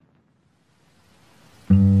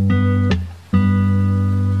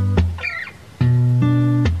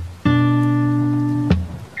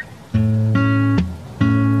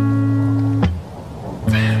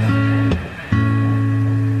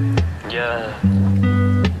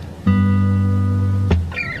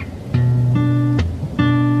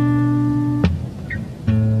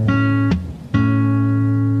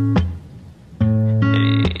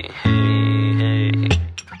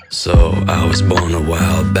I was born a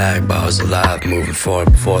while back, but I was alive, moving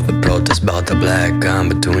forward before the protest about the black gun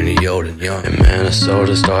between the old and young. And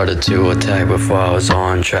Minnesota started to attack before I was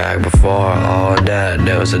on track. Before all that,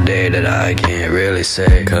 there was a day that I can't really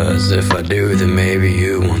say, 'cause if I do, then maybe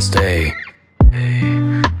you won't stay.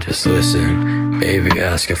 Hey, just listen, maybe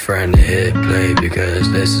ask a friend to hit play,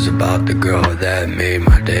 because this is about the girl that made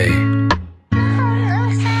my day.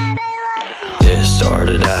 It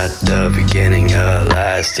started at the beginning of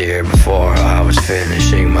last year, before I was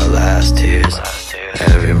finishing my last tears.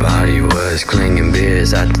 Everybody was clinking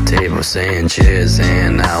beers at the table saying cheers,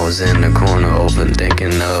 and I was in the corner open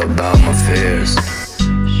thinking about my fears.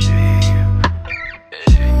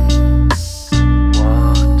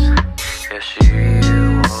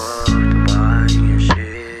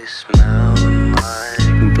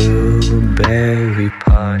 Blueberry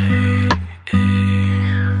pie.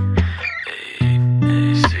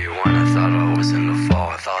 See, when I thought I was in the fall,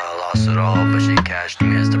 I thought I lost it all, but she catched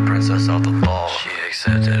me as the princess of the ball. She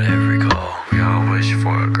accepted every call. We all wish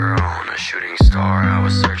for a girl and a shooting star. I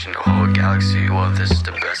was searching the whole galaxy. Well, this is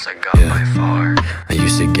the best I got by far. I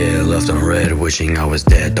used to get left on red, wishing I was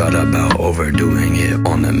dead. Thought about overdoing it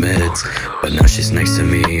on the meds, but now she's next to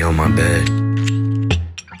me on my bed.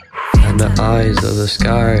 The eyes of the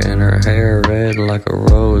sky and her hair red like a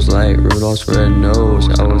rose, like Rudolph's red nose.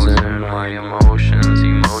 I was in my emotions,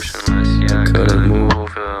 emotionless, yeah, I couldn't move,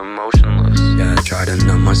 emotionless. Yeah, I tried to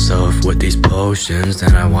numb myself with these potions,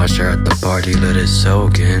 then I watched her at the party, let it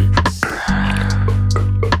soak in.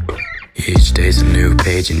 Each day's a new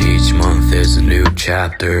page and each month is a new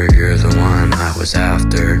chapter. You're the one I was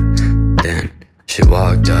after. Then she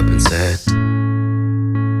walked up and said,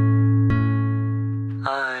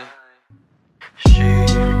 hi.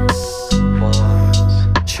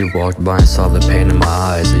 She walked by and saw the pain in my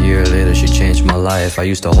eyes. A year later she changed my life. I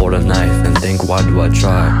used to hold a knife and think, why do I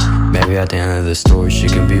try? Maybe at the end of the story she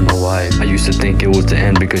can be my wife. I used to think it was the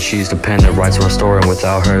end because she's the pen that writes my story, and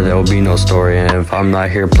without her there will be no story. And if I'm not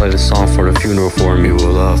here, play the song for the funeral for me.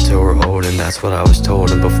 We'll love till we're old, and that's what I was told.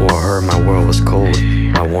 And before her my world was cold.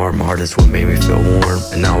 My warm heart is what made me feel warm.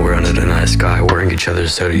 And now we're under the night sky, wearing each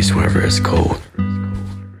other's hoodies whenever it's cold.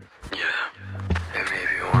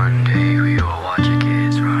 One day we will watch the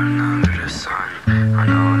kids run under the sun. I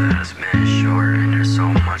know that it's been short and there's so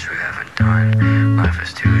much we haven't done. Life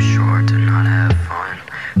is too short to not have fun.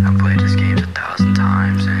 I've played this game 1,000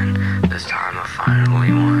 times and this time I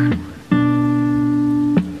finally won.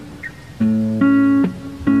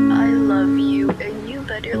 I love you and you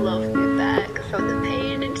better love me back. From the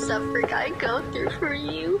pain and suffering I go through for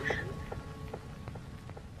you,